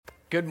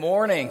Good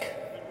morning.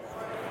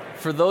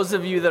 For those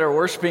of you that are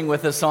worshiping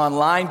with us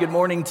online, good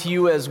morning to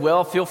you as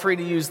well. Feel free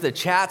to use the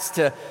chats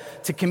to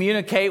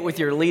communicate with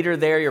your leader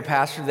there, your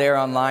pastor there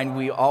online.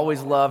 We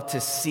always love to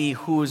see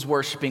who's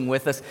worshiping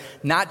with us,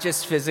 not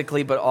just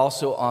physically, but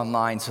also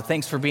online. So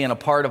thanks for being a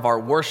part of our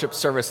worship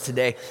service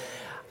today.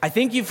 I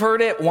think you've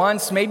heard it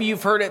once, maybe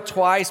you've heard it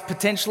twice,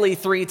 potentially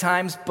 3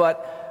 times,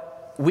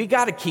 but we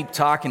got to keep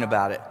talking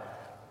about it.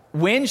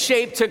 Wind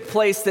Shape took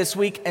place this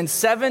week, and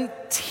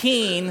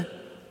 17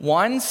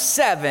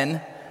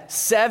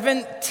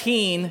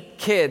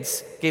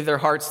 kids gave their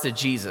hearts to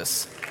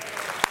Jesus.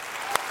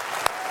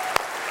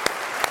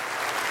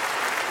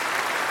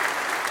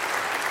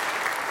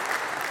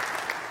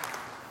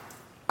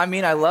 I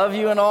mean, I love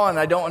you and all, and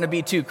I don't want to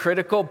be too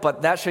critical,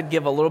 but that should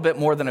give a little bit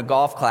more than a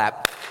golf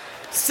clap.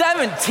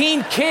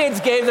 17 kids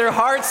gave their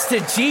hearts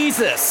to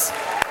Jesus.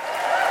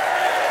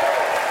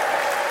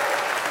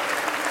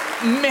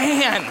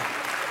 Man.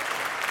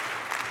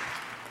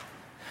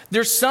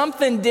 There's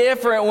something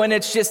different when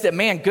it's just a,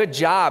 man, good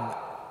job,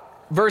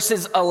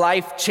 versus a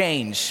life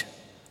change.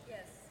 Yes.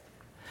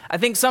 I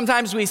think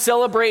sometimes we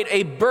celebrate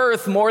a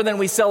birth more than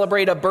we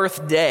celebrate a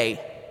birthday.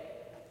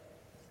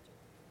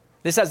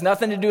 This has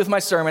nothing to do with my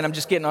sermon. I'm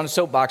just getting on a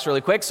soapbox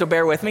really quick, so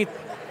bear with me.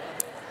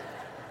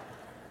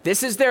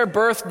 This is their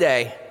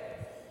birthday,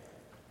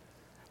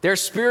 their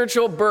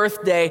spiritual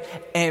birthday,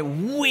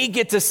 and we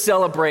get to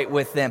celebrate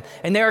with them.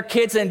 And there are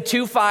kids in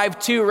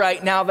 252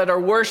 right now that are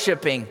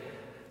worshiping,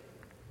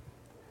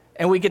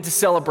 and we get to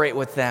celebrate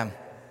with them.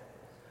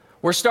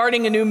 We're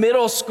starting a new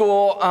middle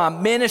school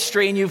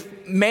ministry, and you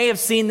may have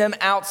seen them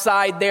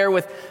outside there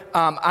with,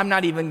 I'm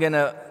not even going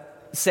to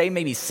say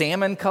maybe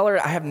salmon color.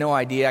 I have no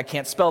idea. I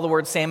can't spell the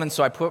word salmon,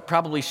 so I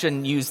probably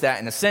shouldn't use that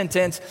in a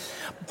sentence.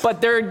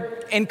 But they're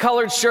in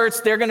colored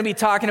shirts. They're going to be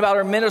talking about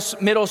our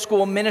middle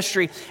school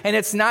ministry. And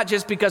it's not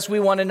just because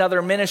we want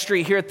another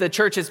ministry here at the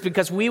church. It's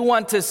because we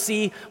want to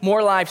see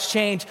more lives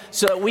change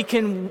so that we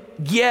can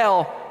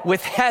yell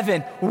with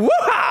heaven,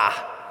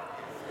 woo-ha!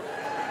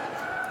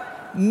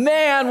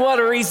 Man, what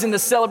a reason to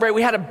celebrate.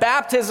 We had a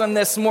baptism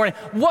this morning.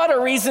 What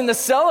a reason to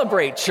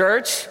celebrate,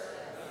 church.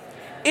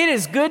 It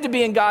is good to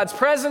be in God's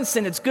presence,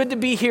 and it's good to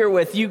be here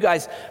with you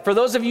guys. For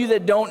those of you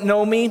that don't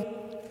know me,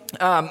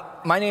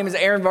 my name is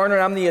Aaron Varner,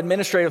 and I'm the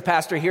administrative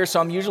pastor here, so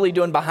I'm usually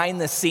doing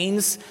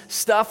behind-the-scenes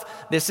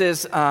stuff. This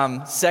is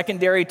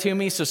secondary to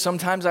me, so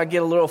sometimes I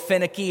get a little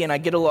finicky, and I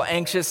get a little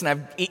anxious,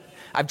 and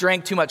I've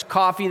drank too much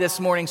coffee this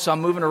morning, so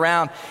I'm moving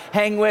around.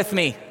 Hang with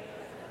me.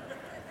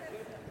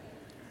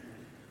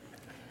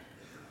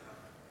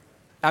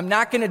 I'm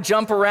not going to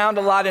jump around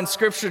a lot in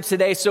Scripture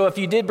today, so if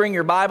you did bring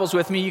your Bibles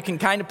with me, you can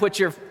kind of put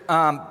your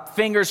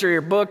fingers or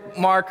your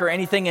bookmark or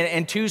anything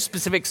in 2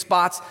 specific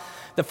spots.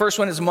 The first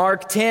one is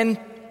Mark 10,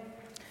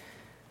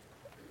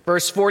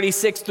 verse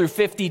 46 through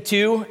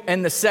 52,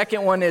 and the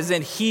second one is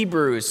in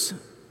Hebrews,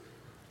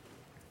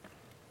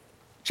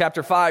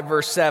 chapter 5,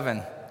 verse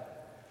 7.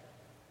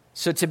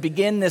 So to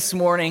begin this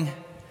morning,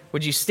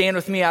 would you stand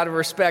with me out of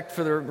respect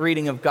for the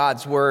reading of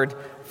God's Word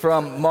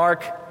from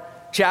Mark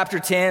Chapter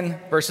 10,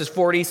 verses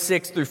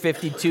 46 through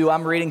 52.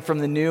 I'm reading from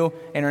the New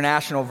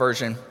International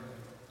Version.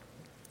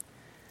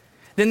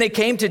 Then they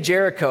came to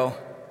Jericho.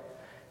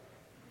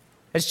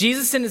 As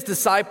Jesus and his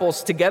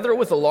disciples, together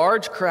with a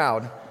large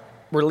crowd,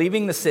 were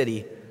leaving the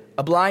city,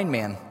 a blind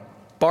man,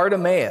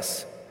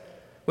 Bartimaeus,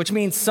 which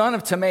means son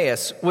of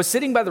Timaeus, was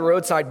sitting by the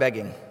roadside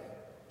begging.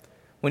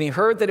 When he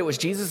heard that it was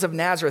Jesus of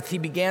Nazareth, he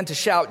began to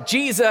shout,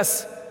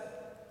 "Jesus,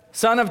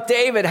 Son of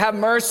David, have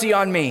mercy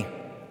on me."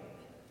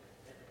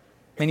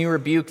 And he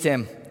rebuked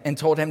him and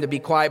told him to be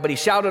quiet, but he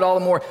shouted all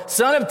the more,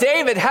 "Son of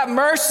David, have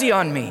mercy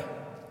on me."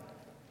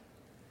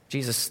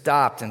 Jesus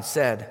stopped and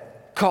said,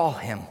 "Call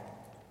him."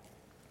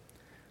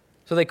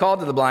 So they called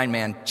to the blind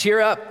man,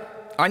 "Cheer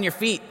up, on your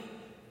feet.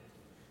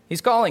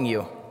 He's calling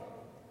you."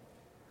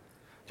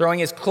 Throwing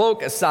his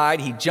cloak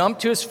aside, he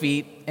jumped to his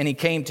feet and he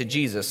came to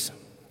Jesus.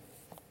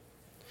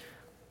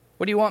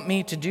 "What do you want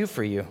me to do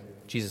for you?"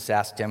 Jesus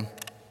asked him.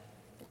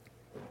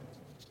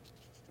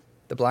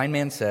 The blind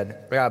man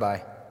said, "Rabbi,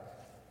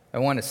 I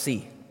want to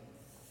see."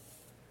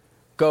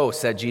 "Go,"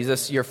 said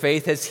Jesus, "your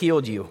faith has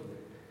healed you."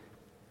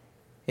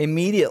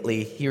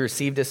 Immediately he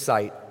received his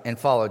sight and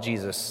followed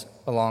Jesus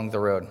along the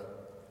road.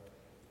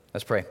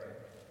 Let's pray.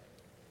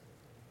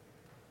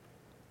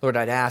 Lord,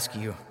 I'd ask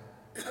you,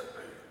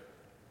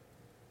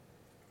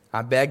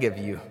 I beg of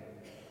you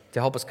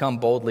to help us come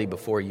boldly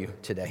before you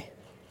today.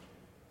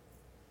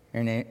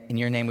 In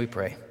your name we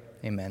pray.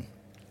 Amen.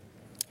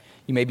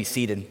 You may be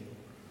seated.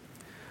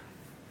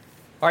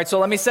 All right, so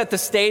let me set the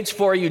stage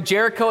for you.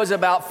 Jericho is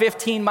about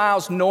 15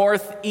 miles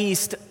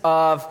northeast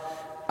of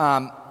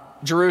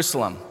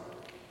Jerusalem.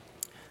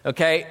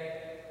 Okay?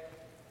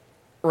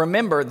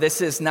 Remember,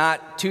 this is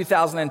not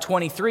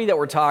 2023 that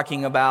we're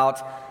talking about.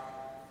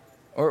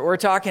 We're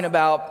talking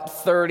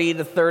about 30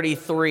 to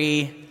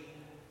 33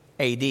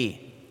 AD.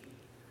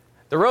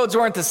 The roads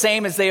weren't the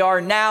same as they are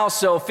now,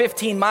 so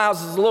 15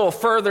 miles is a little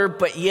further,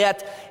 but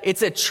yet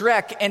it's a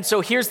trek. And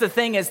so here's the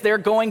thing is they're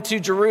going to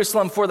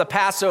Jerusalem for the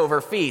Passover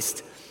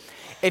feast.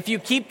 If you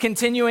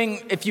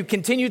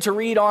continue to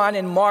read on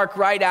in Mark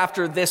right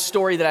after this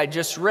story that I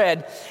just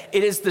read,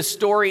 it is the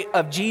story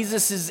of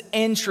Jesus'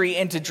 entry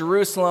into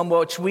Jerusalem,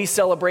 which we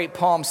celebrate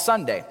Palm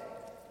Sunday.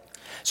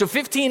 So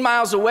 15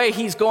 miles away,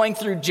 he's going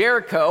through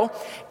Jericho,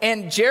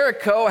 and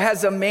Jericho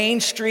has a main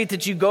street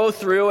that you go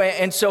through,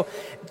 and so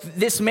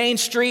this main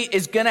street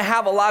is going to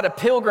have a lot of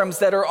pilgrims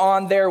that are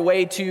on their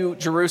way to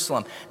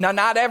Jerusalem. Now,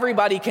 not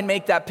everybody can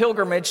make that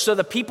pilgrimage, so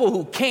the people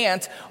who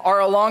can't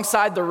are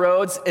alongside the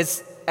roads.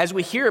 As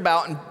we hear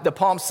about in the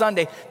Palm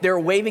Sunday, they're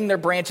waving their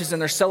branches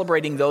and they're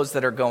celebrating those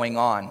that are going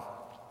on.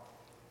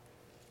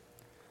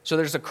 So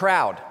there's a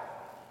crowd.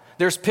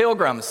 There's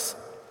pilgrims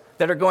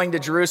that are going to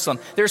Jerusalem.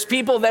 There's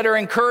people that are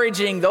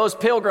encouraging those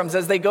pilgrims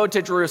as they go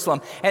to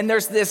Jerusalem. And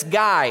there's this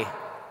guy,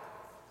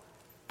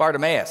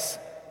 Bartimaeus.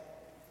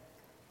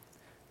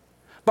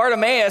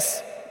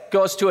 Bartimaeus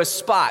goes to a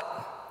spot.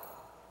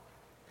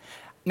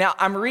 Now,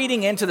 I'm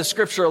reading into the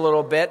scripture a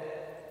little bit,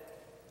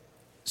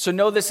 so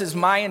know this is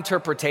my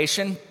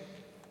interpretation.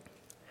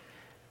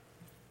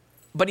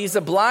 But he's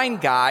a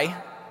blind guy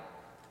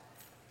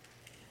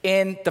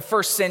in the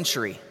first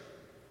century.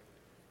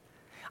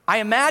 I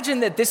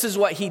imagine that this is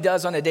what he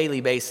does on a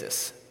daily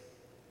basis.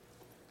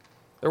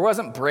 There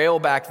wasn't Braille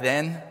back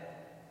then.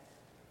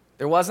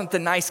 There wasn't the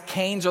nice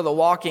canes or the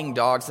walking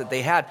dogs that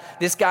they had.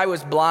 This guy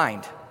was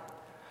blind.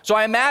 So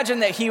I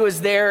imagine that he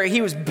was there,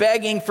 he was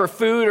begging for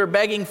food or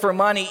begging for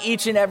money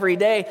each and every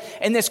day.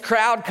 And this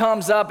crowd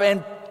comes up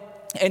and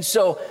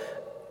so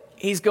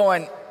he's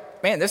going,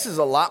 man, this is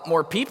a lot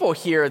more people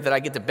here that I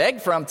get to beg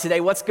from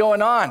today. What's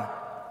going on?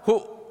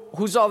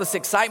 Who's all this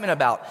excitement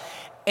about?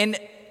 And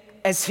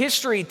as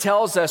history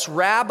tells us,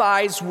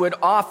 rabbis would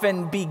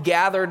often be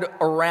gathered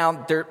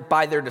around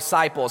by their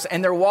disciples,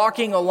 and they're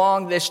walking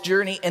along this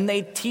journey, and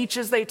they teach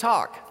as they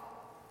talk.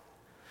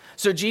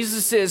 So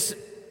Jesus is,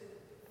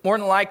 more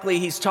than likely,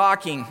 he's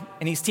talking,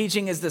 and he's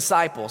teaching his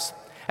disciples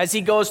as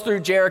he goes through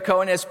Jericho,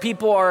 and as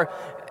people are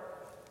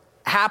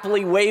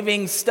happily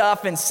waving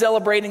stuff and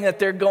celebrating that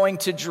they're going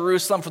to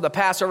Jerusalem for the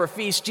Passover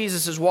feast,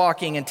 Jesus is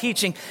walking and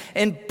teaching,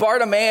 and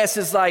Bartimaeus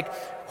is like,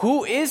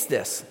 who is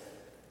this?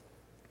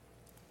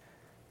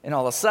 And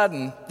all of a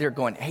sudden, they're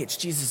going, hey, it's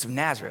Jesus of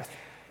Nazareth.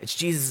 It's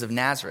Jesus of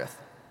Nazareth.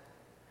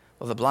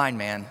 Well, the blind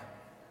man,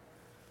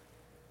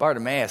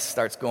 Bartimaeus,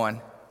 starts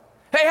going,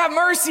 hey, have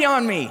mercy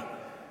on me.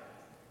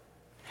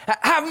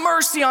 Have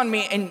mercy on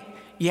me. And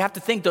you have to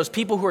think those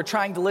people who are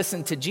trying to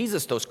listen to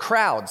Jesus, those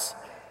crowds,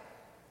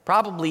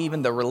 probably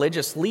even the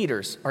religious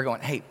leaders, are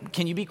going, hey,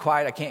 can you be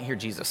quiet? I can't hear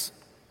Jesus.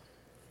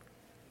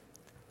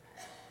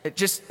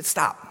 Just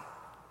stop.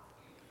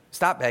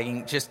 Stop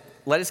begging. Just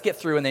let us get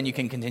through, and then you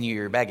can continue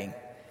your begging.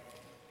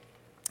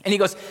 And he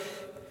goes,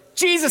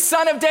 Jesus,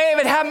 Son of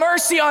David, have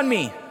mercy on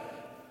me.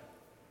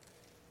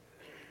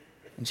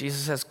 And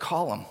Jesus says,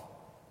 call him.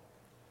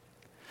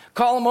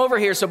 Call him over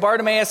here. So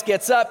Bartimaeus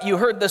gets up. You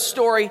heard the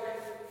story.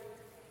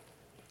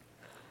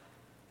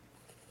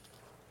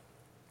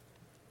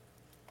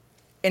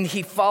 And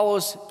he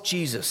follows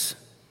Jesus.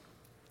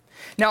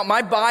 Now,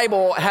 my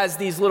Bible has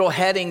these little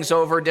headings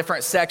over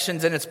different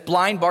sections, and it's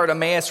blind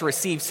Bartimaeus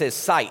receives his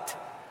sight.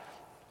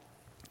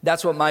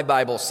 That's what my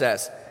Bible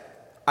says.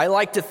 I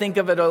like to think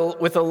of it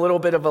with a little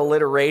bit of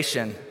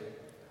alliteration.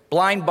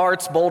 Blind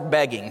Bart's bold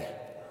begging.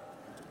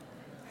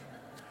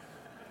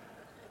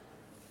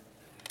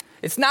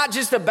 It's not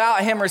just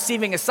about him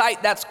receiving a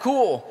sight. That's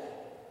cool.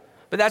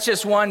 But that's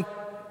just one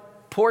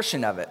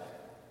portion of it.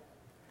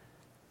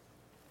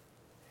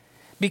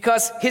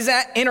 Because his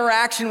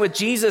interaction with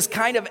Jesus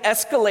kind of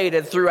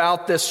escalated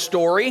throughout this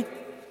story.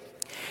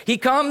 He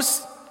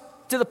comes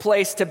to the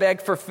place to beg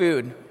for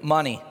food,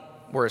 money,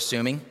 we're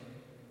assuming.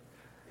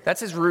 That's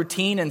his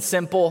routine and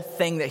simple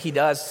thing that he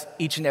does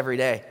each and every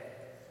day.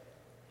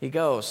 He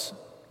goes.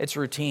 It's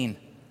routine.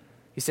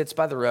 He sits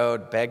by the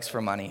road, begs for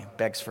money,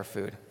 begs for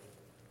food.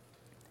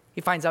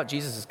 He finds out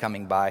Jesus is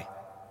coming by.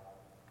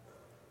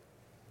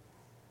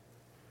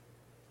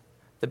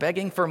 The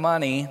begging for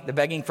money, the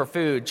begging for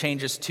food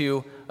changes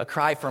to a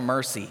cry for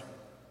mercy.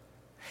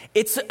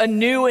 It's a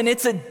new and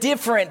it's a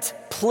different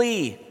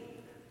plea.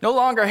 No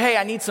longer, hey,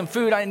 I need some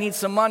food, I need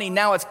some money.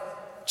 Now it's,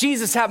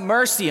 Jesus, have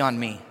mercy on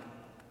me.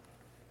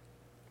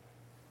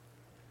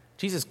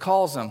 Jesus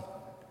calls him.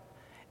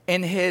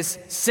 And his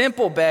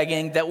simple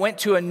begging that went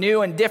to a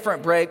new and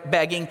different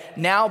begging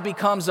now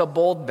becomes a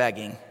bold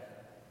begging.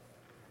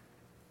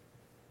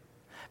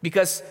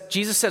 Because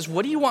Jesus says,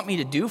 what do you want me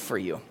to do for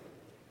you?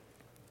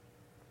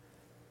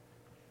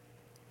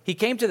 He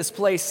came to this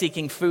place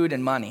seeking food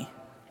and money.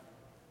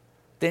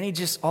 Then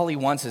all he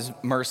wants is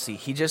mercy.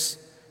 He just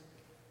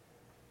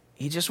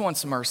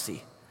wants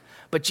mercy.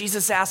 But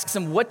Jesus asks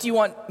him, what do you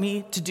want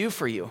me to do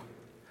for you?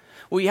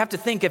 Well, you have to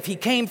think, if he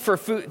came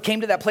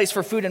to that place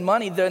for food and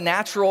money, the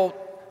natural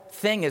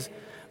thing is,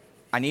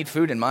 I need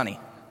food and money.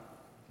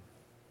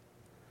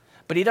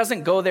 But he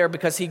doesn't go there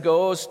because he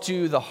goes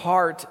to the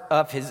heart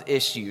of his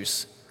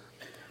issues.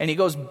 And he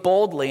goes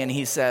boldly and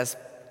he says,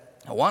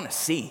 I want to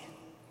see.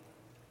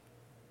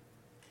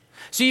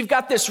 So you've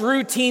got this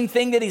routine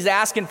thing that he's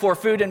asking for,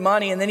 food and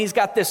money, and then he's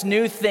got this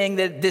new thing,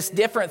 this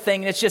different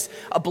thing, and it's just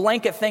a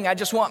blanket thing. I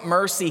just want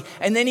mercy.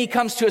 And then he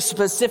comes to a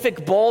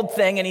specific bold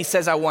thing, and he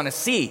says, I want to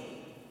see.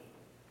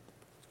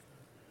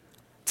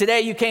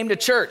 Today you came to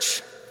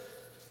church.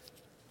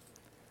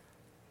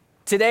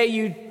 Today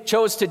you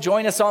chose to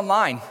join us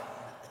online.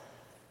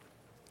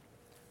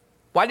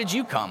 Why did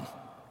you come?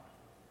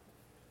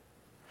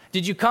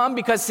 Did you come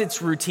because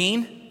it's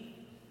routine?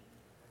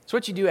 It's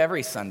what you do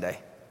every Sunday.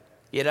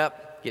 Get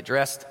up, get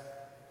dressed,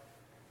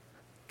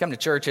 come to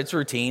church. It's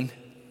routine.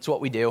 It's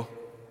what we do.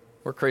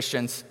 We're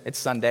Christians. It's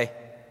Sunday.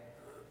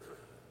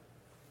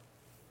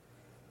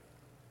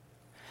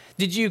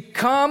 Did you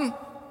come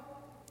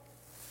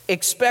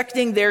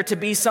expecting there to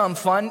be some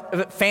fun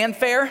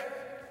fanfare,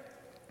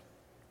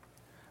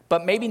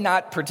 but maybe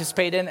not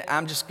participate in it?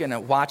 I'm just going to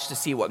watch to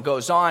see what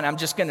goes on. I'm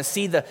just going to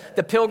see the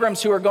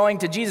pilgrims who are going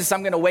to Jesus.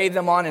 I'm going to wave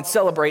them on and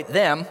celebrate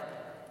them.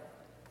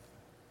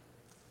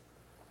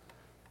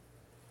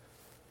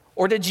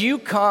 Or did you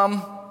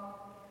come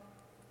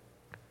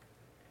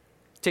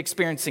to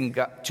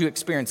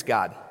experience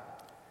God?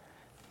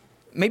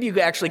 Maybe you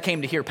actually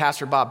came to hear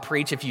Pastor Bob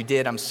preach. If you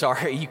did, I'm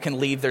sorry. You can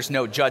leave. There's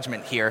no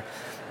judgment here.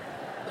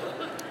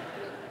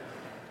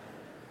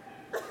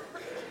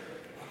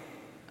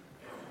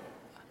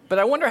 But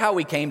I wonder how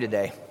we came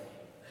today.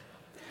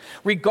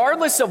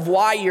 Regardless of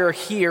why you're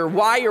here,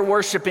 why you're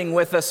worshiping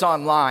with us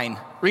online,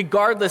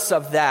 regardless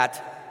of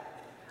that,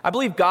 I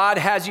believe God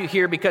has you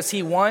here because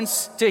he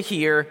wants to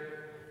hear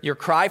your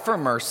cry for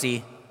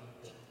mercy,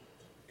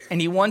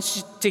 and he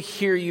wants to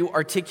hear you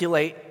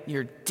articulate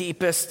your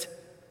deepest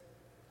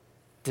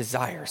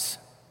desires.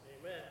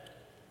 Amen.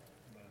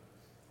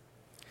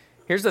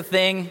 Here's the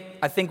thing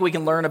I think we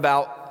can learn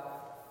about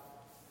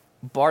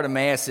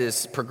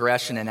Bartimaeus'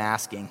 progression in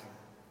asking.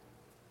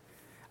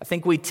 I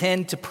think we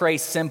tend to pray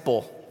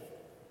simple,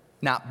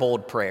 not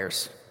bold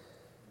prayers.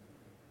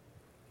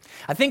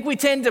 I think we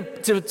tend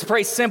to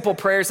pray simple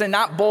prayers and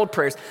not bold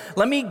prayers.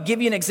 Let me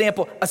give you an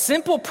example. A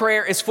simple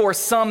prayer is for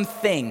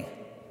something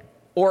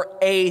or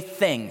a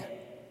thing.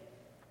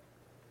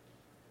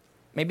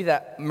 Maybe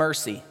that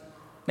mercy,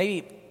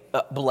 maybe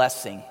a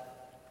blessing.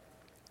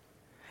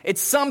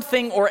 It's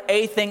something or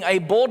a thing. A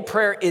bold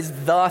prayer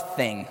is the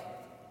thing.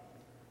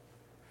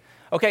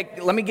 Okay,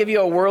 let me give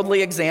you a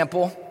worldly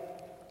example.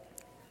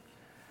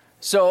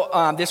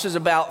 So this was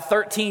about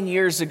 13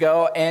 years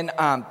ago, and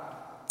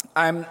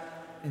I'm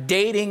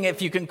dating,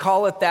 if you can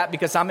call it that,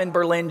 because I'm in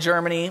Berlin,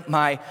 Germany.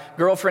 My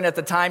girlfriend at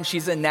the time,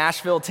 she's in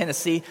Nashville,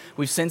 Tennessee.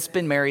 We've since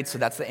been married, so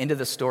that's the end of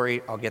the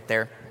story. I'll get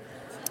there.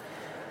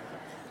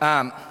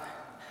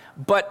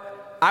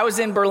 But I was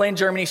in Berlin,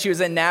 Germany. She was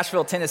in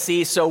Nashville,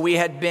 Tennessee. So we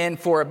had been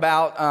for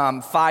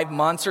about 5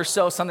 months or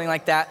so, something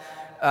like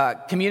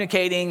that,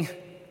 communicating.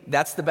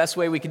 That's the best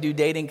way we could do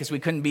dating because we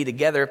couldn't be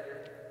together.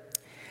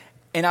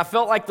 And I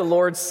felt like the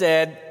Lord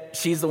said,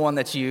 she's the one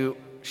that you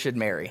should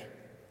marry.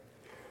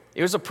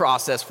 It was a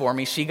process for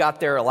me. She got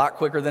there a lot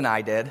quicker than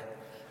I did.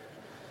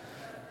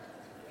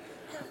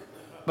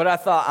 But I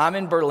thought, I'm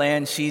in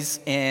Berlin. She's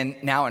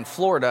now in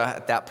Florida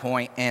at that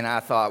point. And I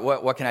thought,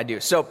 what can I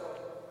do? So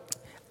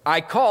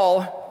I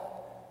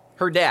call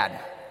her dad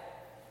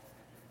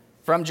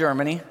from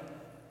Germany.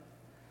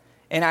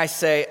 And I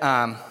say,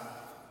 hi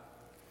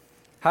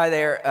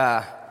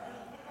there.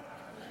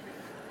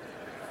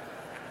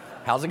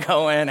 How's it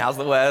going? How's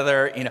the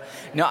weather?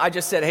 No, I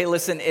just said, hey,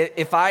 listen,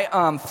 if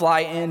I fly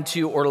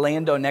into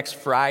Orlando next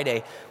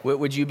Friday,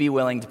 would you be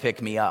willing to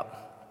pick me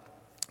up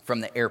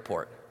from the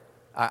airport?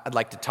 I'd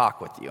like to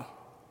talk with you.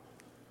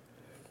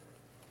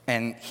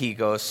 And he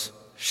goes,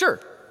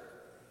 sure.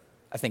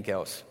 I think that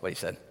was what he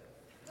said.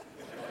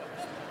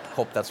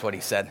 Hope that's what he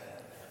said.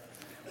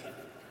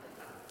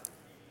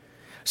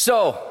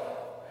 So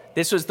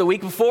this was the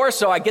week before,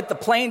 so I get the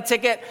plane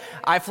ticket.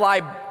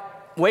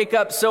 Wake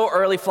up so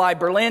early, fly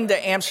Berlin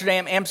to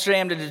Amsterdam,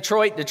 Amsterdam to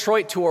Detroit,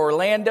 Detroit to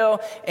Orlando,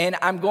 and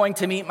I'm going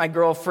to meet my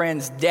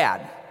girlfriend's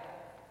dad.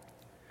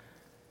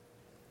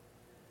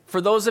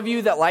 For those of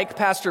you that like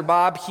Pastor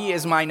Bob, he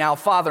is my now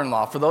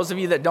father-in-law. For those of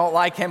you that don't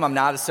like him, I'm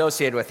not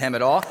associated with him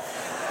at all.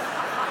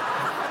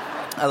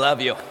 I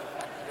love you.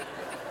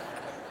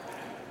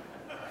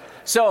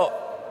 So,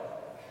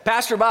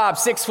 Pastor Bob,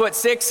 6'6",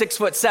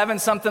 6'7",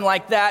 something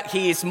like that.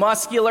 He's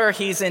muscular,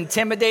 he's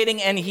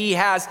intimidating, and he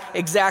has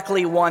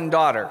exactly one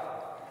daughter.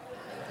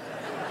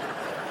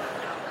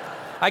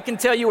 I can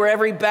tell you where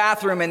every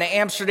bathroom in the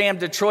Amsterdam,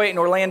 Detroit, and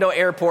Orlando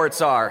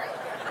airports are.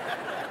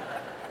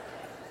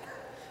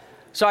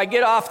 So I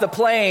get off the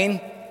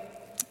plane,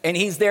 and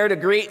he's there to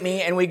greet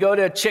me, and we go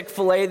to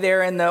Chick-fil-A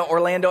there in the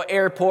Orlando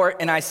airport,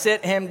 and I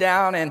sit him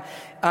down, and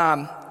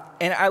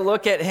I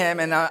look at him,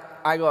 and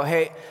I go,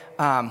 hey,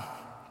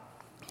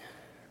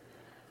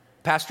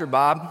 Pastor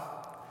Bob,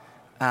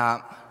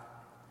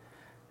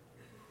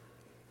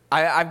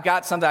 I've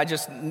got something I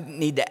just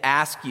need to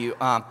ask you.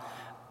 I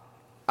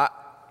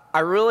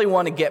really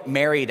want to get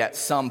married at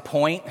some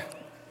point.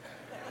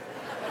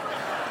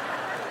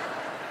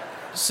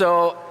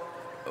 So,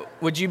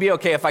 would you be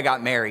okay if I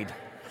got married?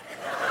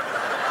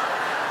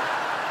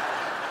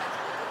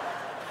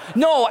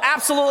 No,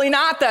 absolutely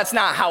not. That's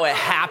not how it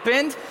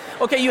happened.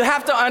 Okay, you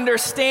have to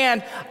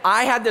understand,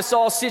 I had this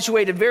all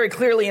situated very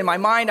clearly in my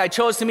mind. I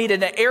chose to meet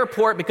at an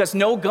airport because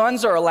no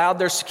guns are allowed.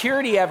 There's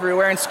security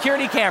everywhere and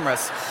security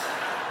cameras.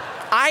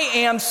 I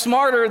am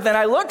smarter than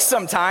I look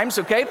sometimes,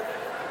 okay?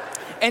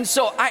 And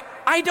so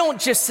I don't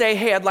just say,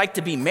 hey, I'd like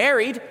to be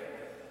married.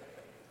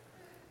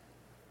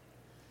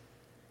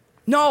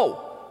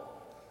 No.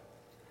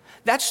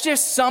 That's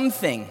just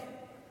something.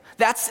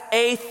 That's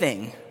a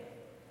thing.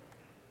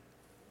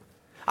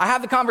 I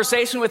have the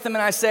conversation with them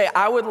and I say,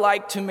 I would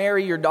like to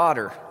marry your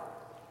daughter.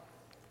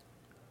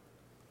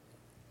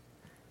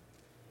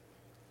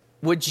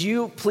 Would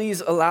you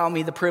please allow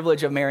me the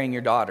privilege of marrying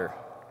your daughter?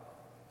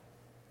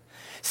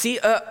 See,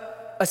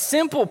 a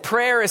simple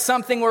prayer is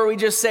something where we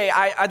just say,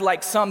 I'd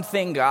like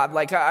something, God,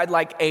 like I'd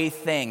like a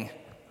thing.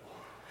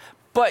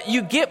 But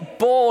you get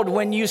bold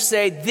when you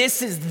say,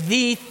 this is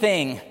the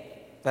thing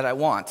that I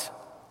want.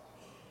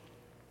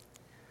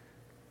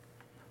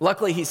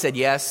 Luckily, he said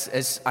yes,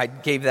 as I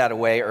gave that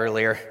away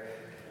earlier.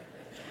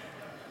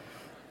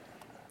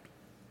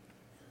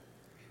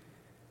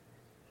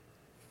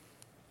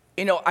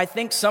 You know, I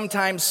think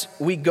sometimes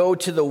we go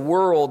to the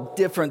world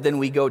different than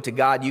we go to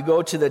God. You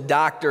go to the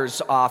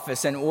doctor's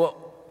office, and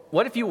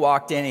what if you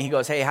walked in and he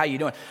goes, hey, how you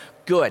doing?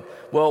 Good.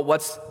 Well,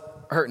 what's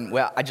hurting?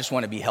 Well, I just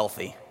want to be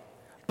healthy.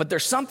 But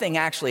there's something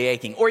actually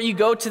aching. Or you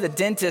go to the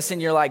dentist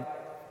and you're like,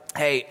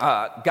 hey,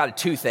 got a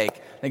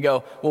toothache. They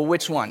go, well,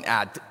 which one?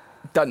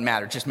 Doesn't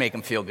matter, just make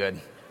them feel good.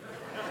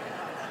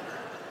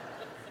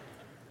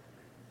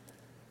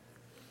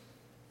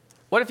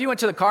 What if you went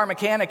to the car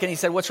mechanic and he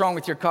said, what's wrong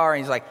with your car?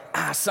 And he's like,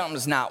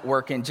 something's not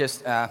working,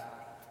 just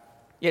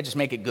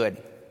make it good.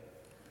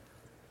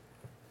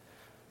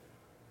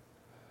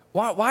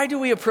 Why do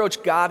we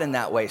approach God in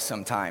that way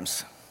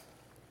sometimes?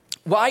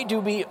 Why do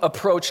we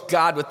approach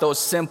God with those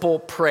simple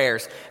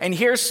prayers? And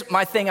here's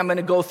my thing I'm going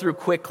to go through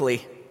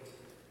quickly.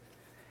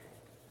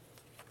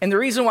 And the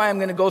reason why I'm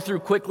going to go through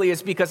quickly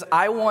is because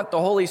I want the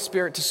Holy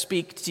Spirit to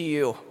speak to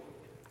you.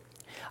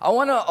 I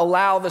want to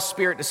allow the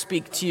Spirit to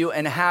speak to you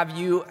and have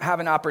you have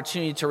an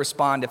opportunity to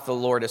respond if the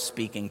Lord is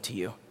speaking to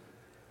you.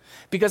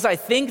 Because I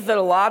think that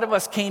a lot of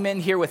us came in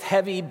here with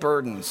heavy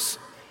burdens.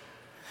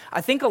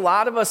 I think a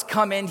lot of us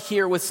come in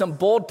here with some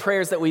bold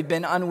prayers that we've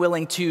been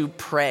unwilling to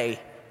pray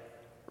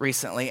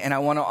recently, and I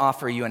want to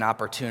offer you an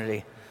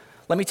opportunity.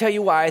 Let me tell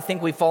you why I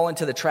think we fall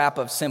into the trap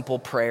of simple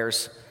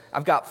prayers.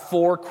 I've got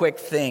 4 quick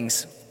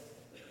things.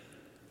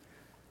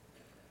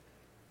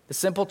 The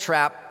simple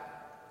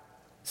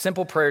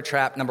prayer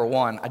trap, number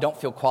 1, I don't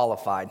feel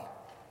qualified.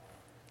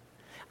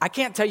 I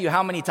can't tell you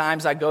how many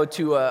times I go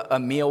to a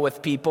meal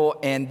with people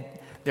and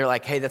they're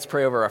like, hey, let's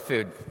pray over our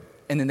food.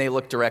 And then they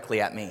look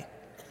directly at me.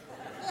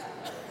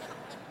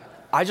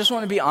 I just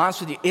want to be honest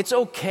with you. It's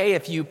okay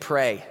if you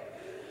pray.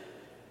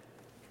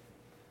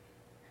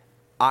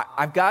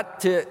 I've got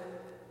to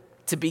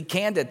be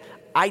candid.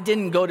 I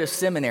didn't go to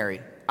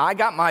seminary. I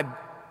got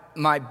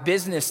my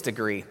business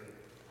degree,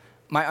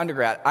 my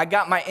undergrad. I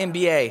got my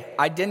MBA.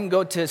 I didn't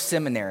go to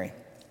seminary.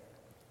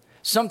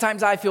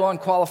 Sometimes I feel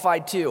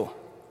unqualified too.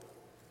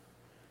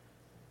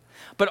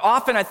 But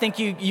often I think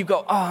you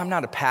go, oh, I'm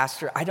not a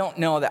pastor. I don't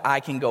know that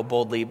I can go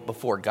boldly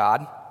before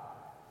God.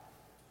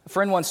 A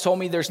friend once told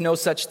me there's no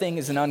such thing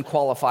as an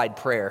unqualified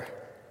prayer.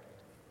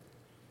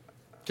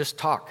 Just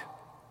talk.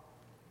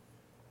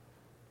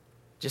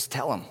 Just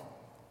tell him,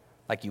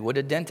 like you would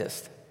a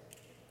dentist,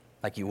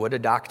 like you would a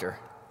doctor,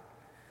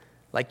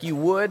 like you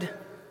would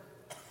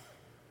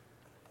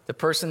the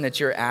person that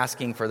you're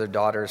asking for their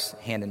daughter's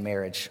hand in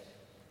marriage.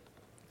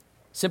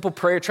 Simple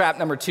prayer trap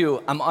number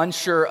 2, I'm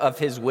unsure of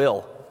his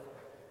will.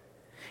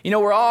 You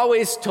know, we're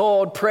always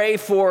told pray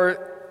for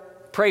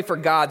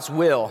God's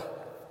will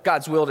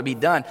to be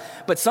done.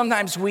 But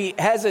sometimes we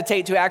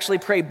hesitate to actually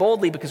pray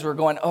boldly because we're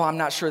going, oh, I'm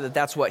not sure that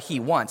that's what he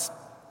wants.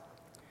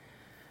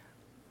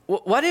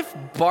 What if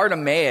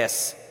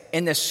Bartimaeus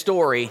in this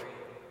story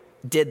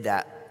did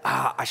that?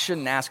 I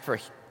shouldn't ask for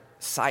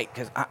sight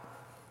because I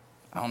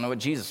don't know what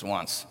Jesus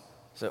wants.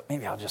 So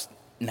maybe I'll just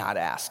not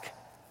ask.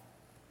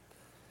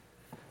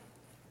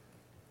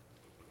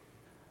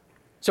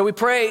 So we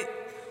pray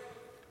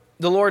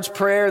the Lord's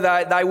Prayer,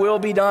 thy will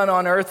be done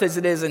on earth as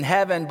it is in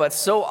heaven, but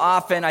so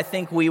often I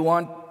think we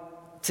want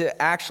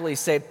to actually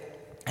say,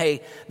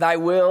 hey, thy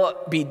will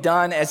be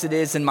done as it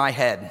is in my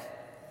head.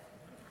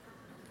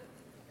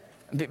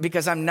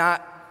 Because I'm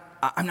not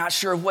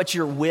sure what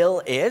your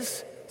will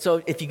is.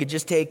 So if you could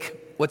just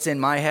take what's in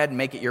my head and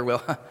make it your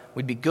will,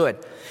 would be good.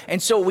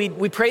 And so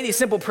we pray these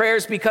simple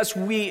prayers because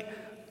we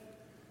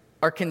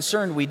are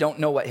concerned we don't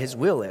know what his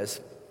will is.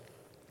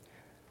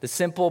 The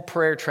simple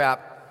prayer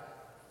trap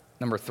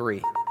number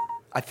 3,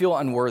 I feel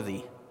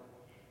unworthy.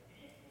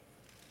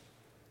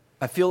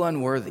 I feel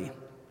unworthy.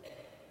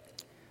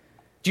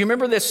 Do you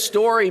remember this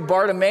story?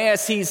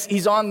 Bartimaeus,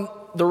 he's on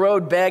the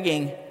road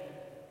begging.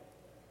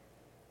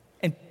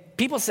 And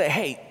people say,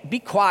 hey, be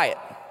quiet,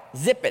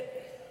 zip it.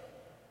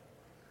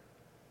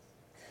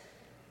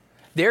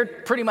 They're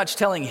pretty much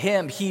telling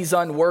him he's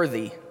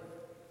unworthy.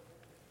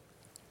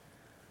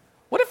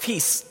 What if he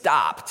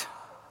stopped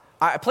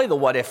I play the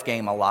what if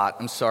game a lot.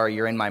 I'm sorry,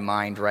 you're in my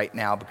mind right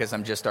now because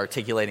I'm just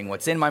articulating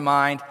what's in my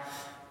mind.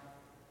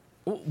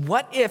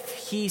 What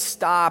if he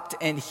stopped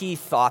and he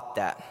thought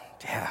that?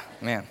 Yeah,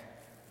 man,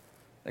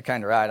 they're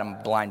kind of right. I'm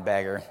a blind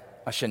beggar.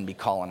 I shouldn't be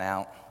calling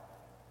out.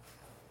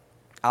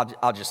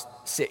 I'll just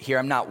sit here.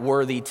 I'm not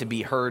worthy to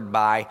be heard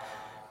by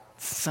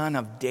Son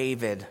of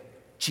David,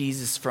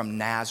 Jesus from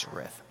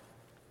Nazareth.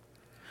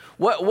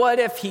 What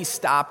if he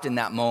stopped in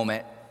that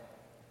moment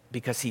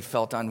because he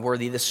felt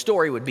unworthy? The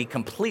story would be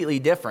completely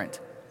different.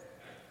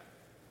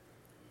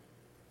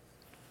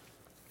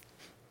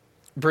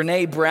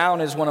 Brené Brown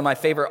is one of my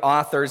favorite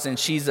authors, and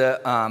she's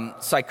a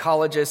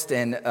psychologist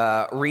and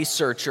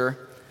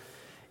researcher.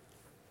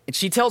 And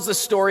she tells the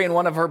story in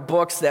one of her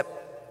books that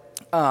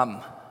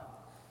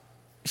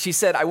she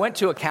said, I went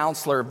to a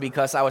counselor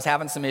because I was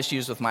having some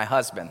issues with my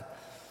husband.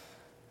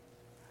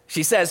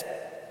 She says,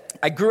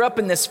 I grew up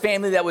in this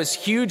family that was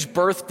huge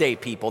birthday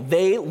people.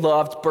 They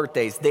loved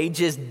birthdays. They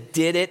just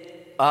did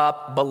it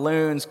up,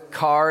 balloons,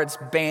 cards,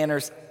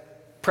 banners,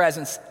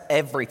 presents,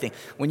 everything.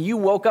 When you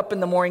woke up in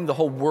the morning, the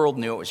whole world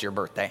knew it was your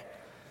birthday.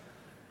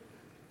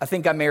 I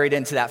think I married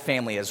into that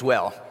family as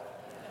well.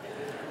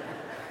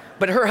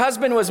 But her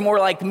husband was more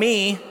like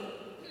me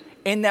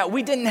in that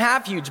we didn't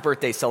have huge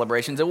birthday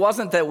celebrations. It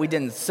wasn't that we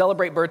didn't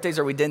celebrate birthdays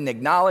or we didn't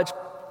acknowledge.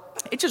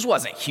 It just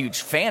wasn't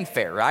huge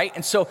fanfare, right?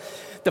 And so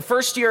the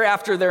first year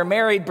after they're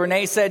married,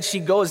 Brené said she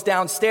goes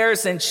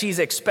downstairs and she's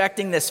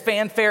expecting this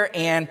fanfare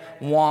and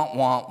wah,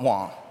 wah,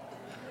 wah.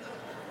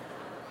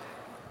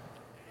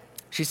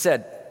 She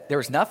said, there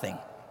was nothing.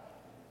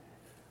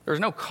 There was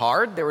no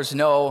card. There was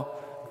no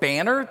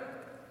banner.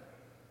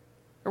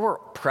 There were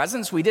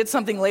presents. We did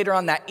something later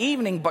on that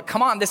evening, but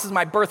come on, this is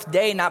my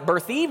birthday, not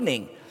birth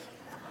evening.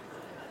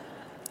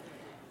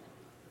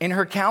 And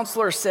her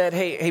counselor said,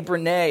 hey,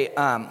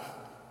 Brené,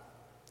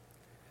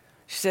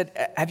 she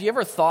said, have you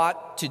ever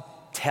thought to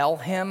tell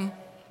him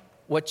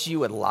what you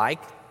would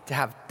like to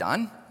have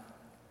done?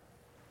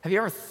 Have you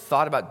ever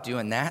thought about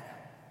doing that?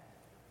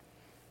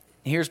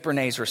 And here's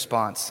Brené's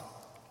response.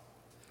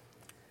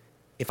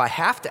 If I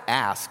have to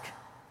ask,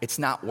 it's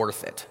not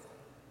worth it.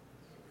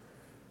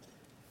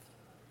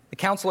 The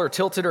counselor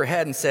tilted her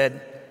head and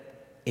said,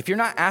 if you're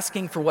not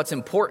asking for what's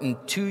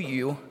important to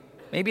you,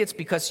 maybe it's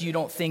because you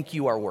don't think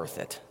you are worth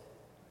it.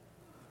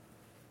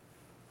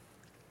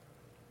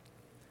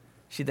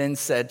 She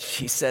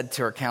said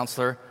to her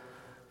counselor,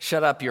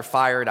 shut up, you're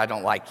fired, I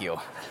don't like you.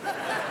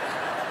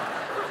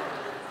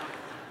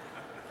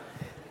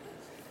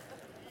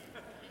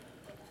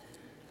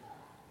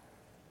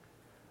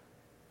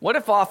 What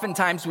if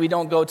oftentimes we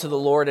don't go to the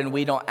Lord and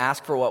we don't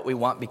ask for what we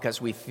want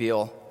because we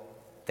feel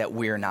that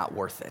we're not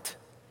worth it?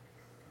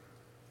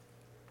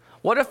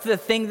 What if the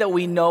thing that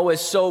we know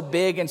is so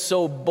big and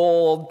so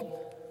bold,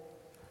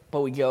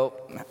 but we go,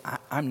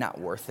 I'm not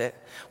worth it?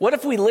 What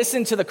if we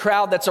listen to the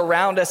crowd that's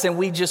around us and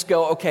we just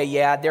go, okay,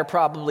 yeah, they're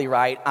probably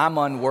right. I'm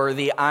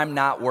unworthy. I'm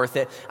not worth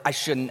it. I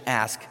shouldn't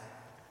ask.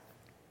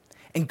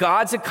 In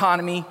God's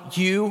economy,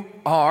 you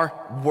are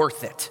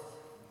worth it.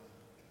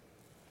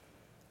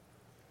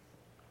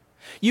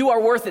 You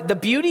are worth it. The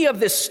beauty of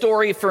this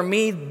story for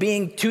me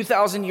being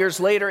 2,000 years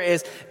later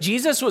is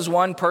Jesus was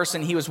one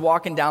person. He was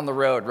walking down the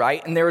road,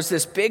 right? And there was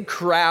this big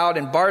crowd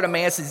and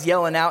Bartimaeus is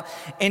yelling out.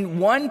 And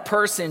one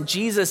person,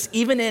 Jesus,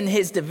 even in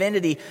his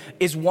divinity,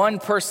 is one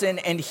person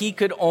and he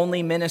could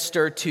only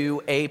minister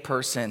to a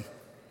person.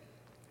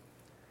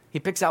 He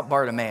picks out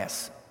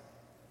Bartimaeus.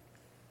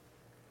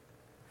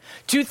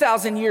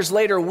 2,000 years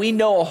later, we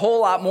know a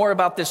whole lot more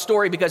about this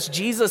story because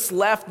Jesus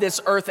left this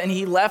earth and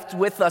he left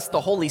with us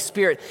the Holy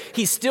Spirit.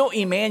 He's still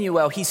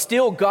Emmanuel. He's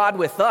still God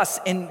with us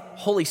in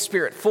Holy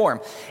Spirit form.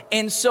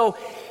 And so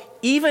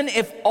even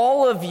if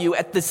all of you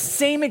at the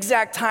same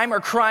exact time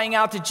are crying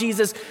out to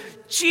Jesus,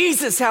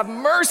 Jesus, have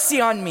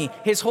mercy on me,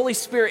 his Holy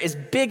Spirit is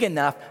big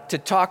enough to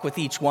talk with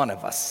each one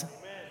of us.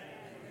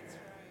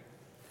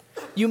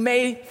 You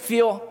may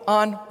feel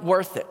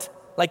unworth it,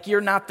 like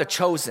you're not the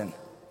chosen.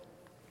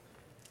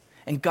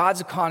 In God's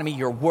economy,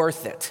 you're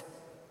worth it.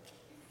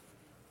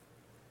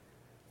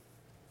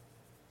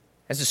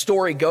 As the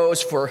story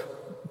goes for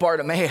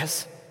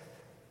Bartimaeus,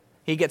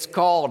 he gets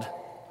called.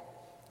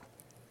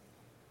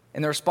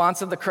 And the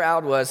response of the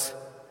crowd was,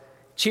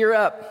 cheer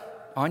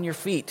up, on your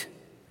feet.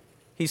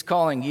 He's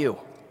calling you.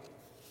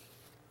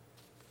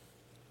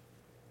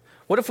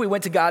 What if we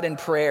went to God in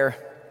prayer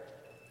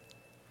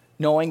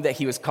knowing that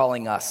he was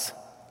calling us?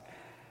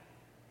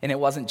 And it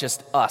wasn't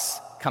just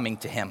us coming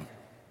to him.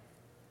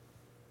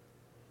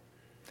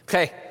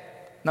 Okay,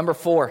 number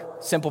 4,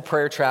 simple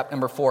prayer trap.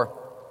 Number 4,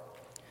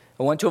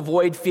 I want to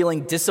avoid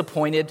feeling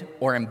disappointed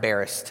or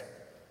embarrassed.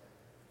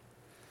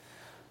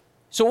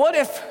 So what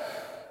if,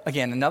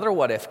 again, another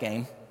what if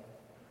game.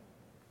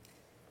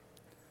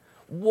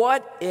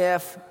 What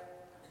if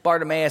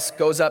Bartimaeus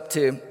goes up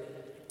to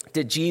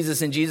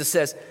Jesus and Jesus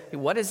says, hey,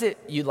 what is it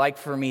you'd like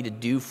for me to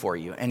do for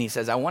you? And he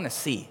says, I want to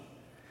see.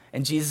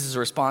 And Jesus'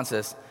 response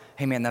is,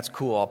 hey man, that's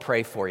cool, I'll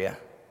pray for you.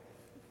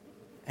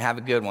 Have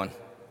a good one.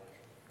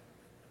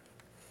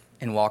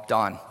 And walked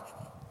on.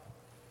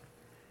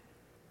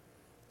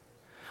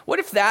 What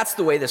if that's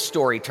the way the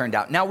story turned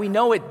out? Now, we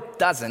know it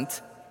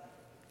doesn't.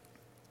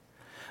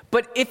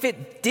 But if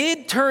it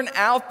did turn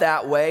out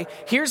that way,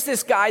 here's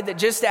this guy that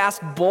just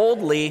asked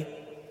boldly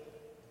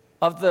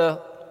of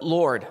the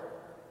Lord,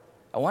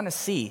 I want to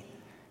see.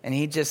 And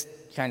he just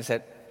kind of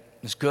said,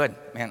 it's good,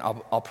 man,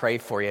 I'll pray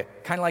for you.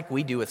 Kind of like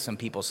we do with some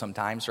people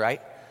sometimes,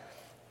 right?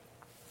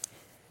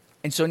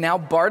 And so now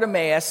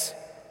Bartimaeus,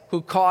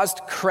 who caused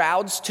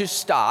crowds to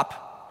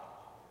stop,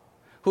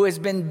 who has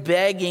been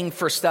begging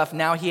for stuff,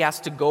 now he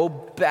has to go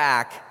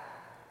back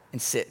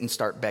and sit and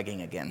start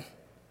begging again.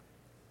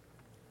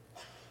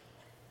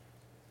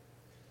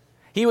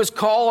 He was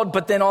called,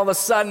 but then all of a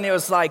sudden it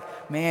was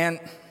like, man,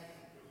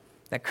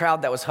 that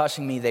crowd that was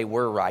hushing me, they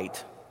were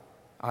right.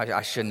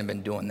 I shouldn't have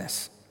been doing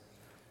this.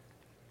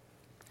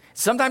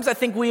 Sometimes I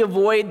think we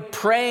avoid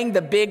praying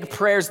the big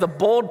prayers, the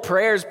bold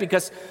prayers,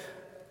 because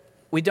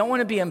we don't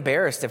want to be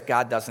embarrassed if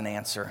God doesn't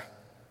answer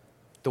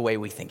the way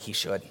we think he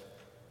should.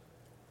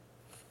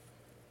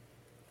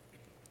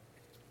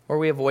 Or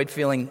we avoid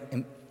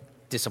feeling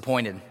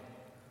disappointed.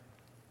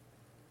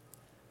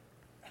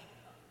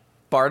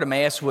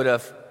 Bartimaeus would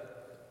have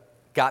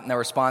gotten a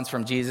response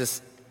from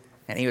Jesus,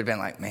 and he would have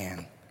been like,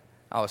 man,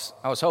 I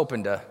was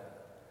hoping to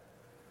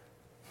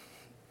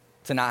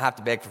not have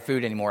to beg for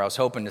food anymore. I was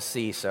hoping to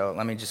see, so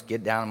let me just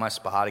get down in my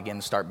spot again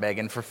and start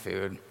begging for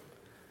food.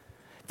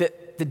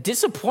 The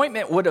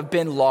disappointment would have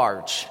been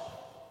large.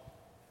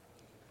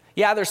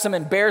 Yeah, there's some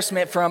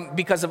embarrassment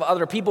because of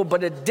other people,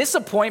 but a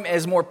disappointment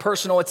is more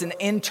personal. It's an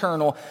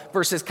internal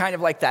versus kind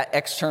of like that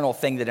external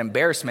thing that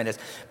embarrassment is.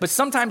 But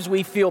sometimes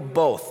we feel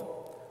both.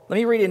 Let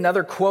me read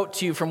another quote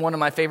to you from one of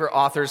my favorite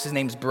authors. His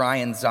name's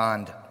Brian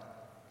Zond.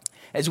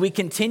 As we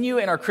continue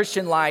in our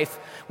Christian life,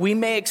 we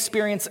may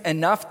experience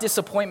enough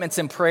disappointments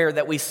in prayer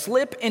that we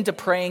slip into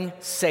praying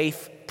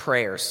safe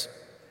prayers,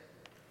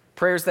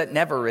 prayers that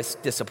never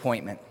risk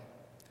disappointment.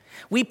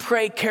 We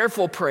pray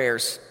careful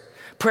prayers,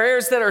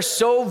 prayers that are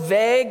so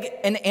vague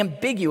and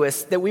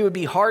ambiguous that we would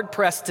be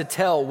hard-pressed to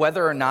tell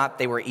whether or not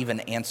they were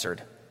even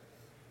answered.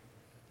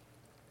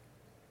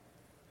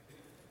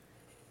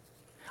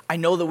 I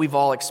know that we've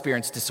all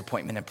experienced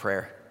disappointment in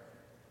prayer.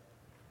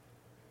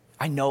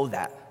 I know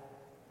that.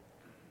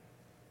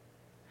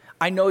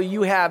 I know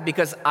you have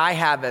because I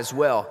have as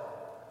well.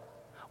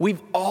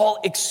 We've all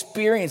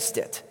experienced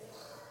it.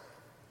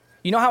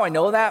 You know how I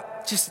know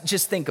that?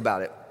 Just think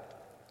about it.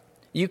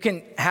 You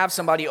can have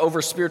somebody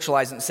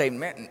over-spiritualize it and say,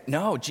 man,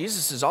 no,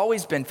 Jesus has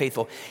always been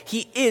faithful.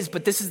 He is,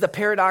 but this is the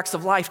paradox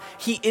of life.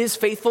 He is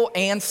faithful,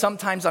 and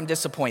sometimes I'm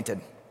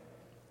disappointed.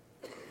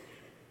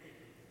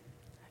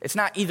 It's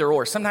not either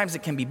or. Sometimes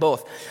it can be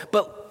both.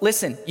 But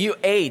listen, you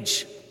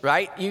age,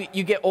 right?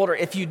 You get older.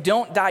 If you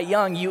don't die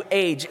young, you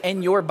age,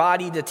 and your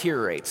body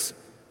deteriorates.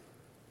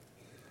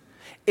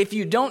 If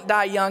you don't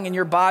die young and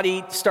your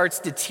body starts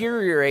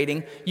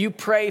deteriorating, you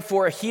pray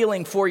for a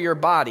healing for your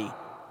body.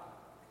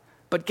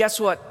 But guess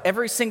what?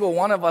 Every single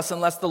one of us,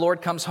 unless the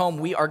Lord comes home,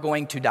 we are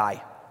going to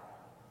die.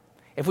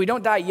 If we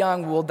don't die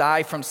young, we'll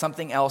die from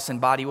something else and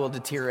body will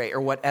deteriorate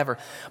or whatever.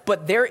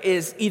 But there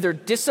is either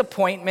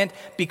disappointment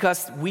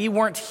because we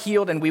weren't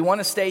healed and we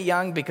want to stay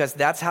young because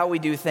that's how we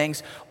do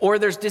things, or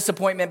there's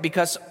disappointment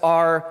because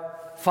our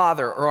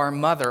father or our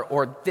mother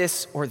or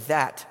this or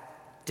that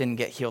didn't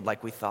get healed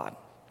like we thought.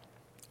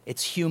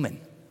 It's human.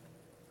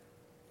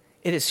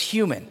 It is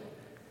human.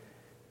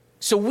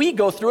 So we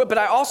go through it, but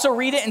I also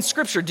read it in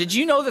Scripture. Did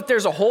you know that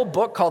there's a whole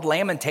book called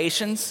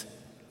Lamentations?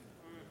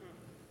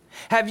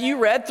 Have you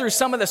read through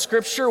some of the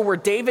Scripture where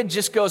David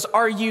just goes,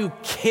 are you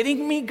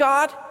kidding me,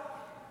 God?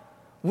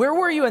 Where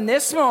were you in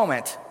this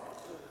moment?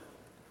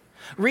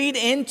 Read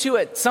into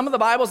it. Some of the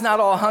Bible's not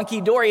all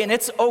hunky-dory, and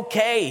it's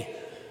okay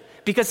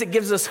because it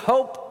gives us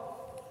hope.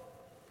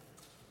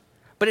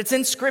 But it's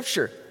in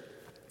Scripture.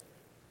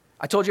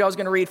 I told you I was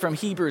going to read from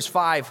Hebrews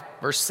 5,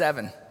 verse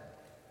 7.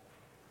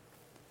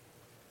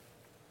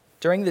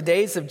 During the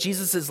days of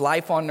Jesus'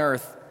 life on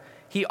earth,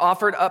 he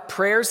offered up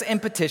prayers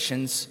and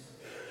petitions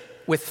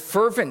with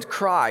fervent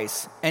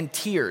cries and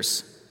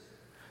tears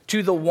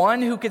to the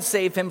one who could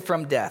save him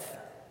from death.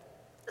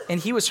 And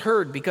he was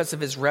heard because of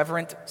his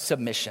reverent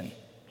submission.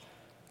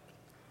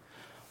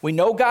 We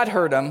know God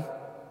heard him.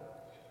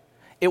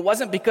 It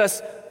wasn't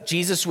because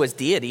Jesus was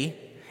deity.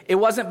 It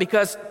wasn't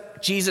because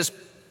Jesus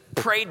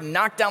prayed and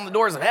knocked down the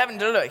doors of heaven.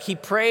 He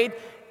prayed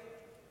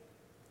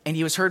and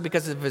he was heard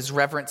because of his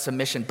reverent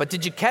submission. But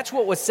did you catch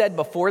what was said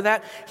before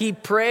that? He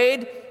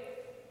prayed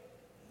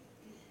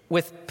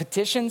with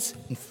petitions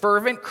and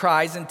fervent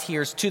cries and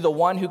tears to the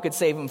one who could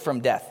save him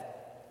from death.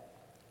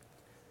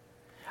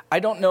 I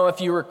don't know if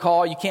you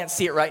recall, you can't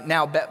see it right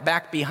now, but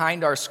back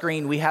behind our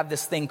screen, we have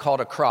this thing called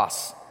a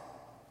cross.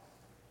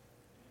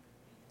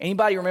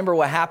 Anybody remember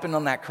what happened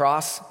on that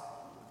cross?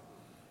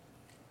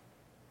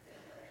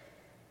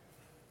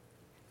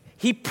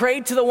 He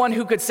prayed to the one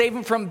who could save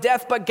him from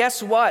death, but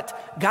guess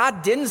what?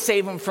 God didn't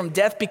save him from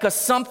death because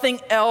something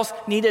else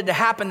needed to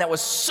happen that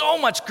was so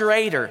much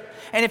greater.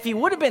 And if he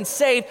would have been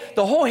saved,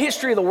 the whole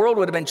history of the world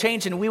would have been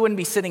changed and we wouldn't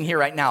be sitting here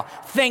right now.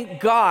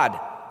 Thank God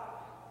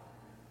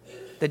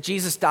that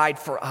Jesus died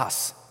for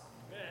us.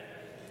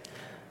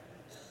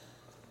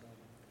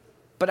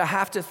 But I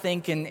have to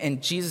think in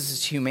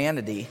Jesus'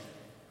 humanity,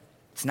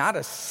 it's not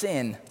a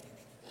sin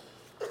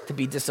to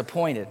be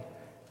disappointed.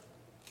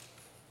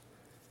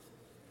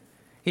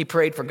 He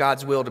prayed for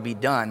God's will to be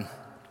done.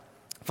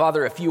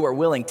 Father, if you are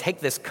willing, take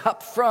this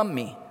cup from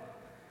me.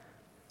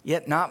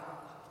 Yet not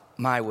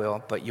my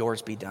will, but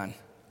yours be done.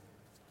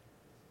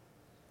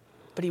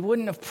 But he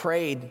wouldn't have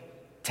prayed,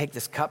 take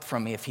this cup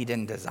from me, if he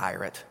didn't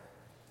desire it.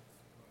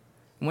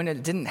 When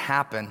it didn't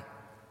happen,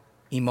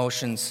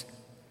 emotions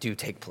do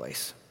take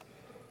place.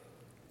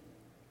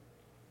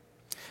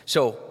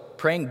 So,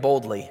 praying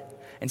boldly,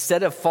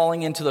 instead of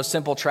falling into those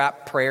simple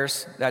trap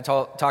prayers that I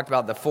talked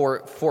about, the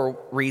four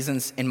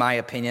reasons, in my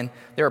opinion,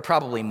 there are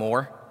probably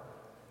more.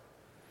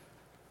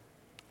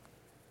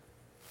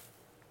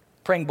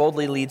 Praying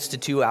boldly leads to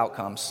two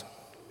outcomes: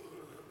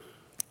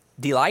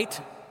 delight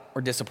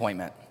or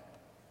disappointment.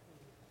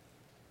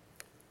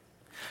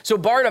 So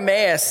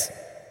Bartimaeus,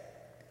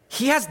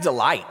 he has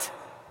delight.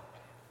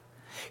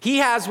 He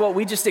has what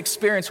we just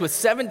experienced with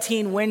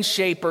 17 wind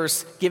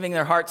shapers giving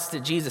their hearts to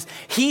Jesus.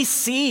 He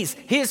sees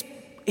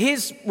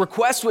his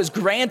request was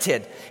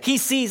granted. He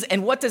sees,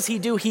 and what does he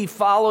do? He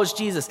follows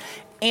Jesus.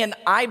 And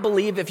I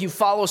believe if you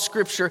follow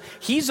Scripture,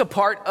 he's a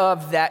part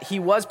of that. He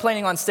was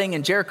planning on staying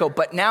in Jericho,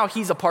 but now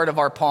he's a part of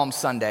our Palm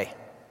Sunday.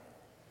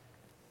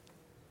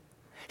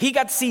 He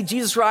got to see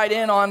Jesus ride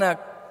in on a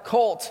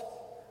colt,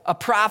 a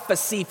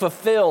prophecy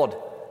fulfilled,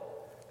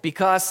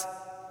 because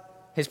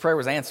his prayer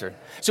was answered.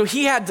 So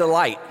he had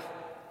delight.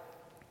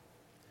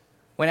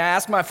 When I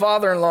asked my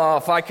father-in-law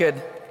if I could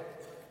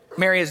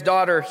marry his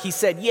daughter, he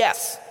said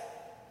yes.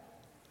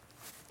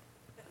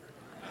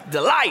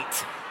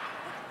 Delight.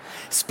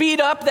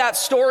 Speed up that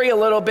story a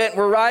little bit.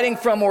 We're riding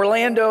from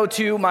Orlando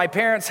to my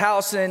parents'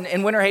 house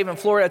in Winter Haven,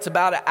 Florida. It's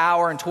about an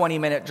hour and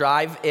 20-minute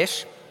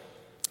drive-ish.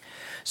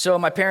 So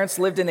my parents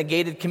lived in a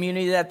gated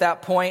community at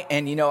that point,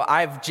 and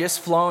I've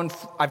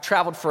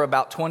traveled for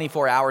about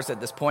 24 hours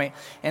at this point,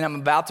 and I'm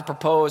about to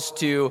propose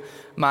to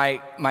my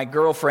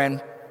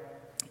girlfriend.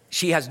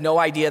 She has no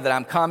idea that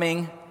I'm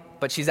coming,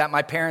 but she's at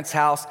my parents'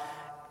 house,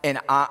 and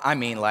I've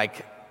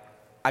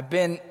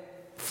been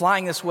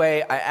flying this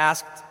way. I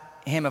asked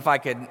him if I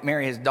could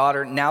marry his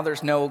daughter. Now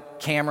there's no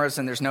cameras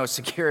and there's no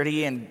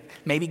security, and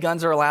maybe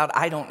guns are allowed.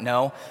 I don't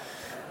know.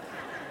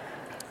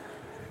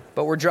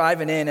 But we're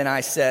driving in, and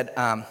I said,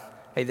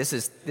 hey, this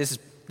is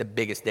the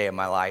biggest day of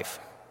my life.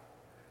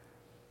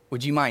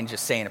 Would you mind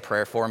just saying a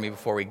prayer for me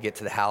before we get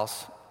to the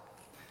house?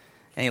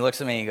 And he looks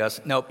at me and he goes,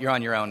 nope, you're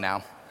on your own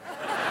now.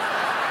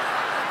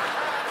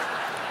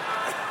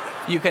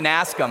 You can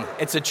ask him.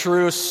 It's a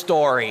true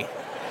story.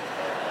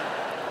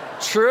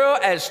 True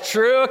as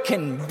true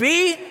can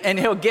be, and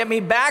he'll get me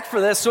back for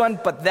this one,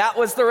 but that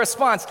was the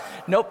response.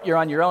 Nope, you're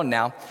on your own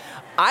now.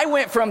 I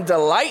went from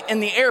delight in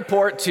the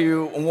airport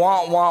to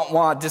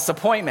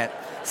disappointment.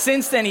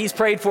 Since then, he's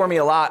prayed for me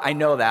a lot. I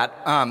know that.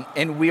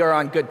 And we are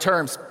on good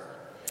terms.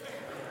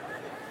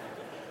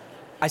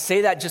 I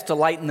say that just to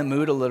lighten the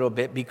mood a little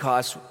bit,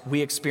 because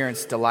we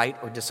experience delight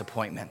or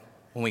disappointment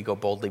when we go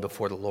boldly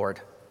before the Lord.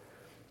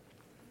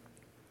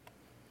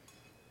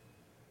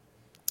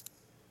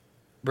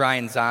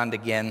 Brian Zond,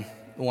 again,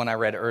 the one I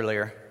read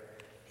earlier,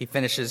 he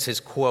finishes his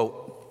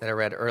quote that I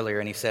read earlier,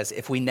 and he says,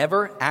 if we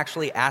never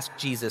actually ask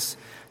Jesus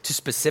to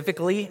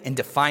specifically and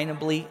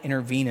definably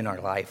intervene in our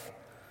life,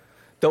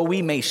 though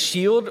we may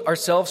shield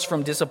ourselves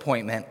from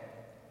disappointment,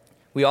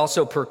 we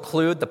also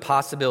preclude the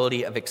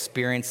possibility of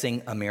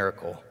experiencing a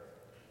miracle.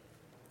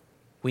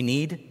 We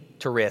need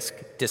to risk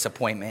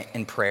disappointment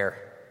in prayer.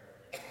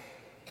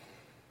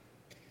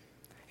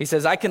 He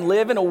says, I can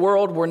live in a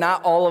world where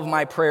not all of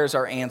my prayers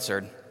are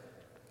answered,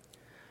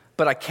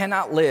 but I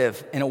cannot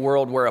live in a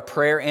world where a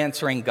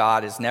prayer-answering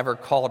God is never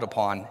called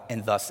upon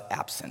and thus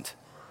absent.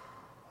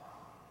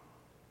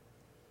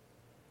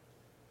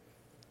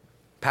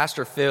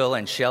 Pastor Phil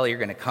and Shelly are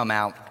going to come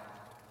out,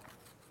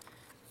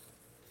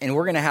 and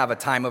we're going to have a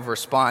time of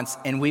response,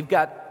 and we've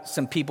got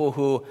some people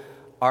who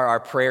are our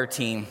prayer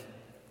team,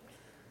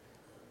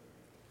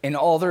 and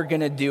all they're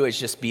going to do is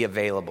just be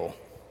available.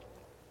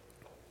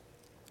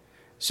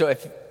 So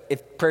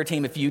if prayer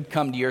team, if you'd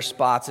come to your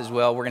spots as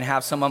well, we're going to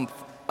have some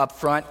up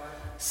front,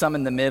 some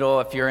in the middle.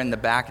 If you're in the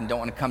back and don't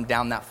want to come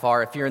down that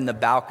far, if you're in the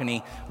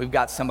balcony, we've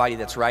got somebody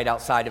that's right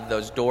outside of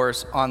those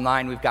doors.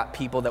 Online, we've got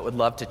people that would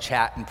love to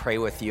chat and pray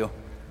with you.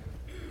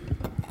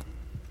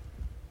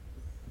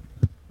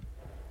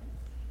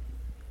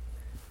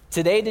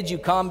 Today, did you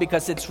come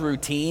because it's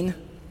routine?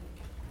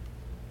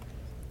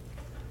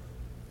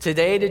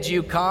 Today, did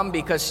you come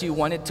because you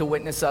wanted to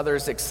witness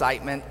others'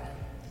 excitement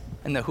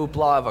and the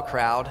hoopla of a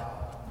crowd?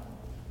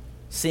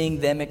 Seeing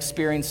them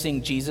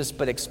experiencing Jesus,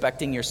 but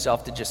expecting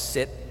yourself to just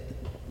sit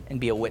and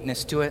be a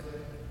witness to it?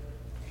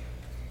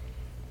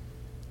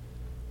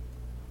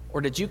 Or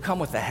did you come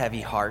with a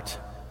heavy heart?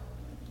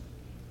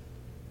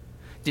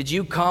 Did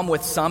you come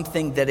with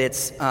something that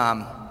it's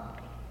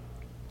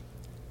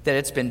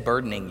been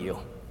burdening you?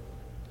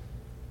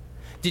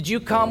 Did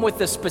you come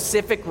with a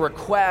specific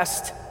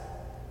request,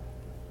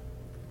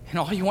 and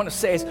all you want to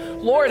say is,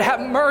 Lord, have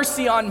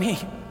mercy on me.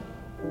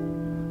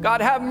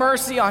 God, have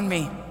mercy on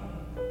me.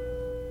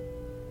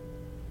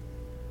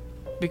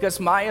 Because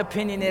my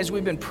opinion is,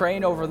 we've been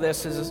praying over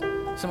this as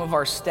some of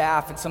our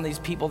staff and some of these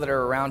people that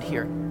are around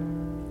here.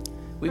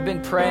 We've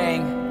been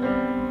praying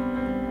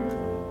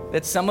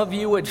that some of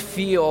you would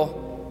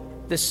feel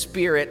the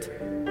Spirit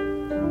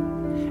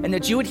and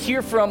that you would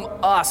hear from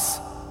us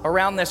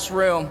around this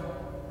room,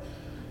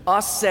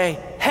 us say,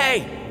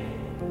 hey,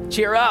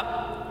 cheer up.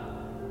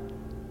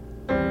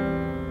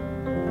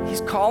 He's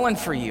calling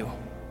for you.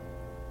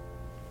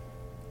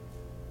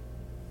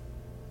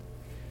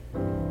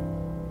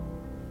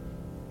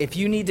 If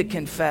you need to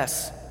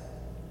confess,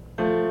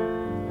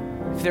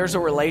 if there's a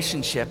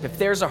relationship, if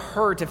there's a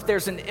hurt, if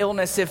there's an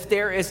illness, if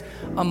there is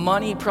a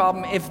money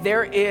problem, if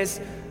there is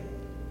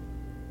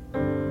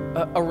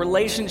a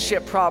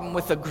relationship problem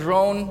with a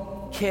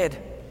grown kid,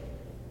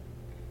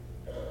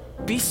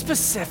 be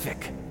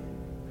specific.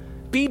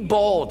 Be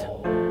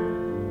bold.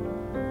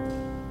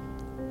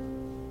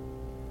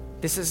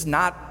 This is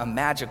not a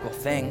magical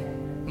thing.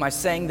 Am I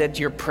saying that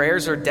your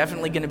prayers are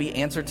definitely going to be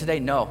answered today?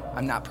 No,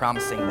 I'm not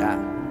promising that.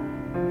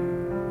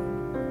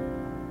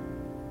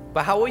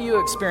 But how will you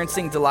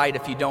experiencing delight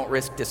if you don't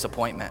risk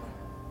disappointment?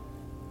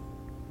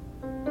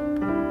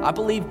 I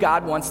believe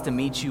God wants to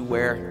meet you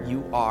where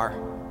you are.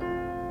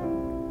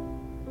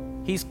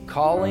 He's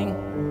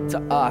calling to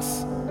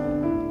us.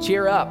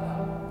 Cheer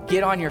up.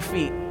 Get on your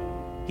feet.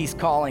 He's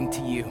calling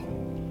to you.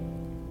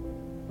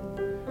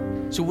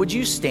 So would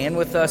you stand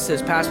with us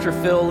as Pastor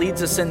Phil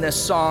leads us in this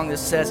song that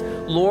says,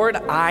 Lord,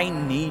 I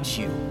need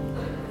you.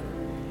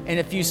 And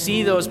if you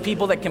see those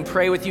people that can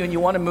pray with you and you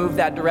want to move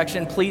that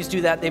direction, please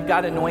do that. They've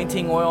got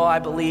anointing oil, I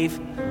believe.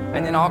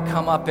 And then I'll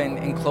come up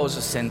and close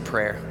us in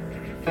prayer.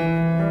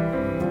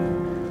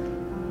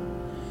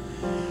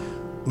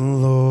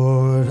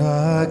 Lord,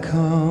 I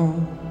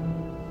come,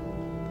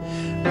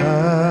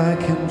 I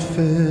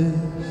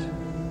confess,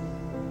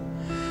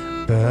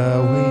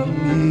 bowing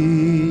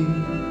knee,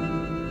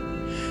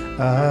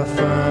 I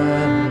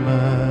find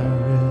my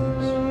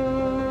rest.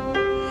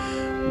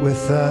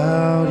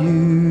 Without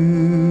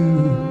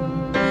you,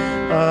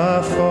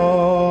 I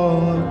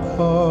fall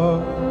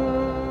apart.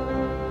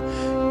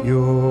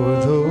 You're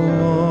the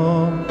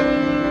one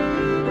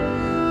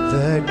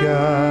that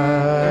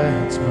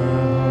guides my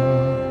heart.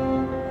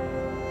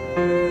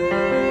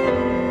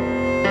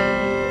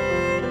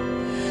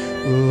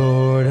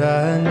 Lord,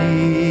 I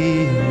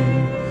need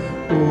you.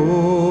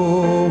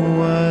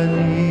 Oh, I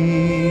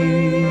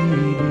need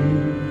you.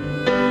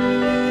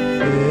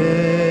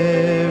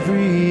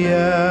 Every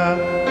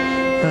hour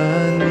I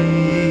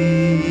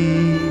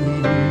need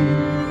you.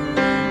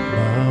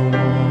 My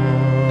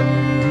one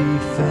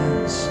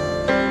defense,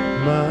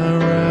 my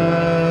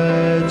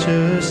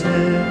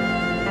righteousness.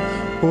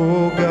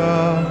 Oh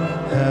God,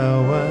 how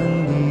I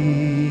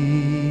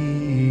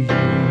need you.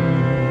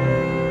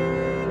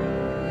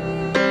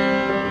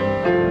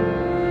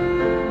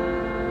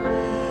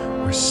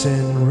 Where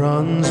sin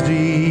runs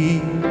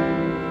deep,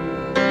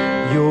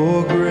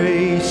 your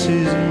grace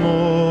is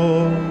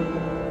more.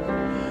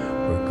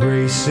 Where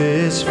grace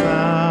is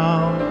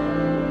found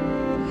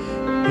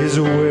is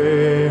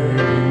where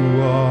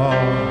you are.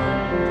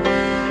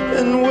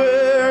 And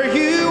where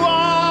you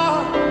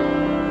are,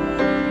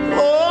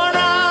 Lord,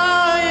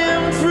 I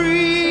am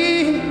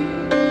free.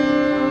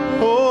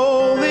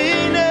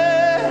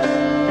 Holiness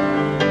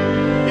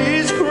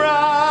is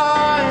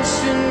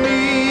Christ in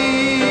me.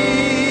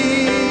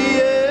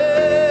 Yeah.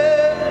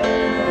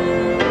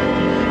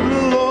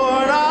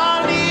 Lord,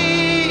 I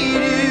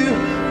need you.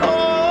 Oh,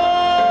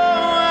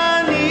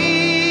 I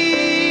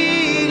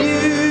need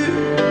you.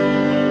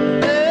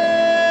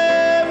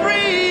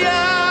 Every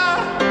hour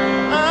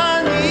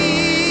I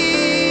need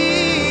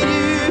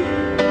you.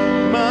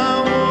 My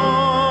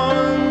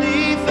one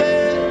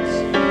defense,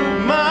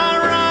 my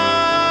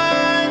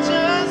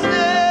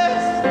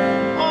righteousness.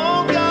 Oh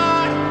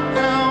God,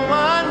 how I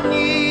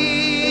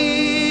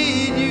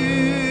need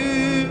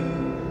you.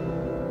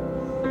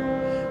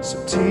 So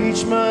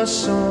teach my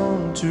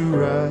song to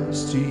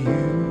rise to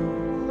you.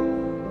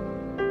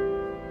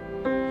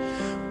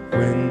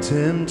 When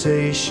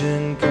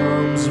temptation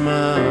comes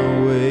my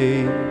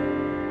way,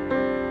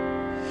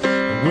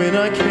 when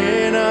I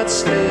cannot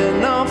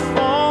stand, I'll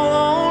fall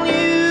on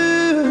you.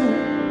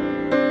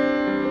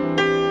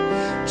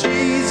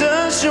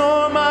 Jesus,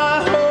 you're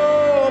my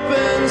hope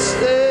and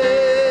stay.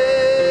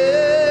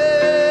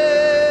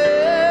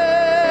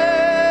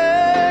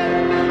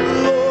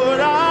 Lord,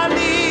 I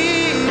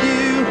need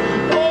you.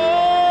 Oh,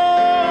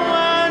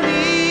 I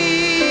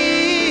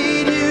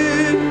need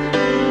you.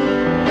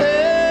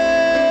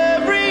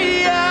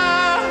 Every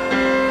hour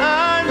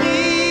I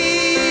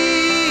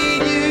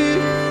need you.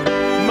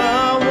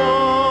 My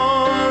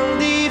one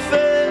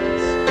defense,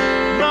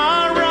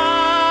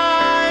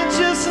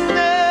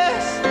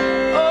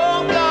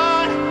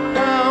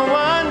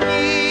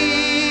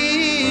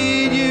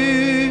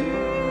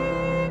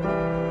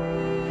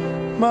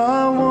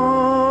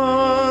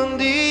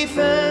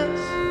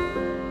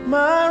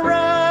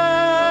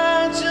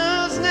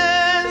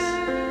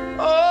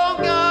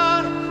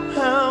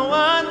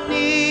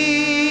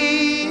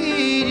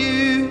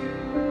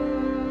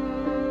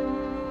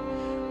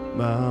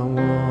 my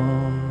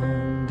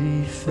one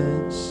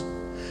defense,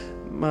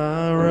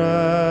 my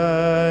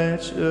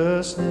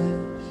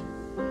righteousness.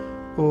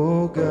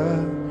 Oh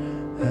God,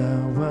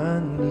 how I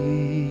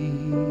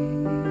need you.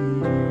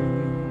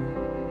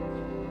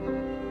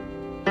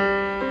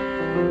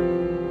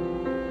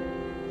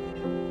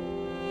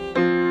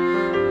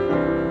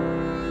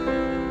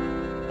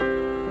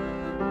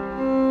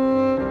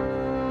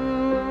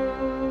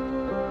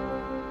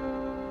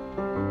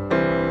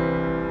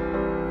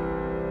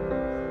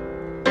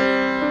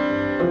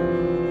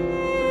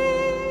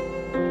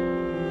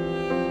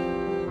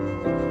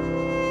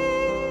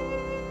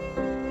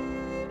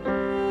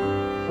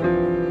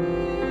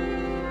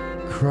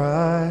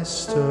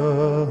 Christ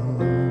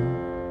alone,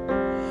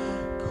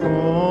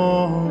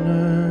 cornerstone,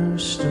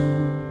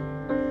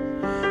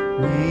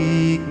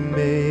 weak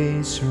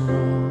made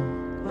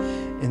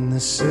strong in the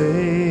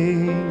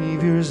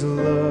Savior's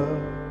love.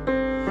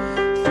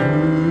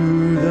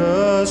 Through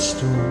the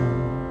storm,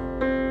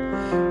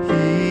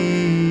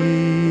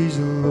 He's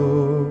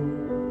Lord,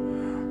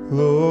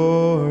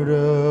 Lord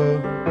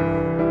of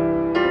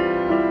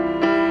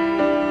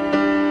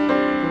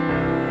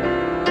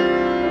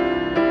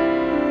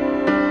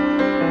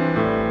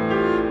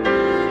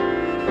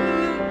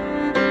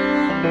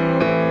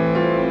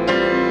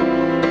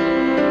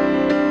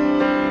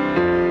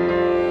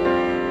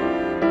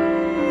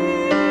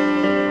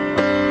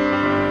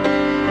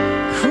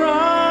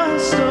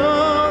Christ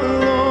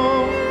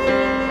alone,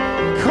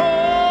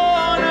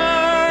 cornerstone,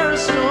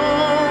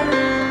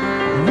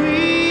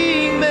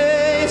 weak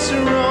made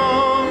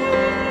strong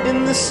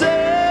in the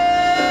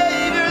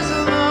Savior's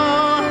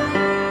love.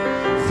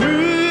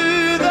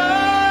 Through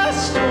the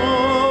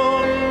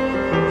storm,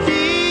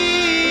 He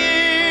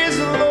is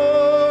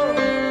Lord,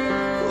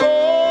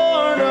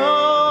 Lord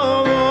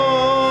of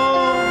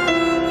all.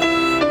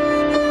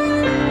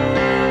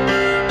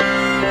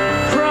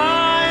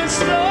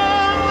 Christ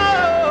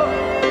alone,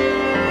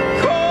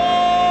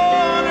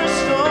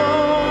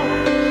 cornerstone,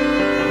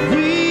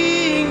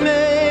 weak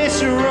made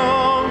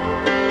strong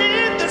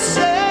in the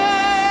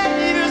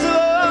Savior's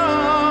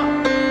love.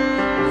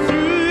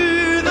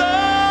 Through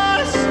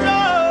the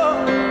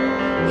storm,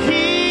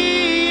 He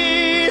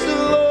is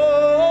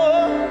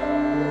Lord,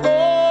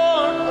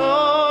 Lord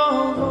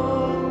of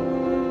all.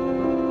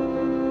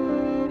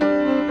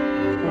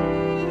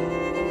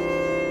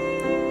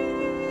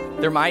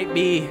 There might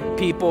be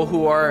people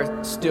who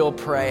are still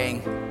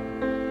praying.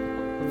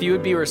 If you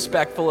would be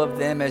respectful of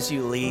them as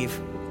you leave,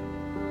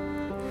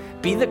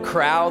 be the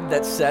crowd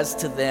that says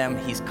to them,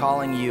 He's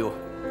calling you.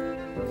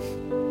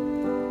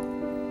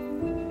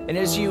 And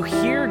as you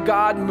hear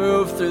God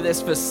move through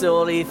this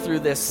facility, through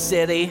this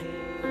city,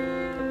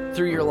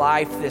 through your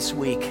life this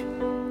week,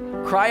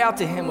 cry out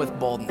to Him with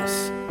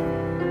boldness.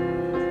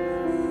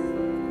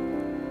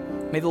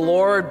 May the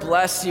Lord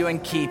bless you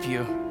and keep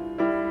you.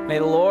 May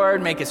the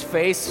Lord make His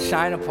face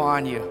shine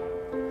upon you.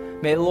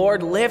 May the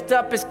Lord lift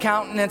up His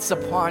countenance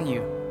upon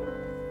you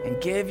and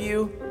give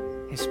you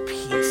His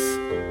peace.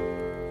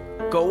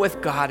 Go with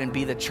God and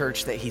be the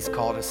church that He's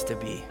called us to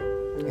be.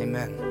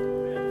 Amen.